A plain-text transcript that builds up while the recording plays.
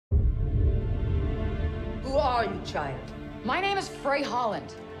Who are you, child? My name is Frey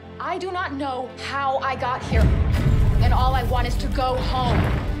Holland. I do not know how I got here. And all I want is to go home.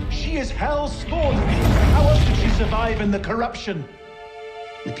 She is hell's spawn. How else did she survive in the corruption?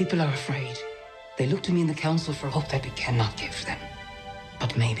 The people are afraid. They look to me in the council for hope that we cannot give them.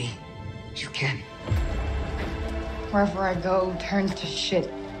 But maybe you can. Wherever I go turns to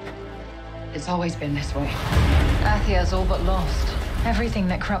shit. It's always been this way. Athia's all but lost. Everything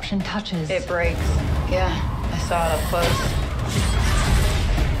that corruption touches. It breaks. Yeah, I saw it up close.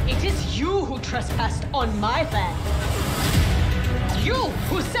 It is you who trespassed on my land. You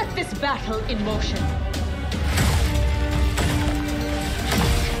who set this battle in motion.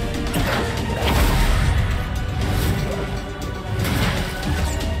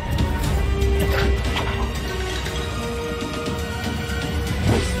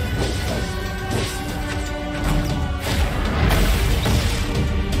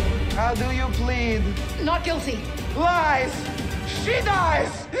 How do you plead? Not guilty. Lies! She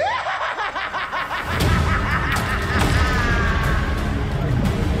dies!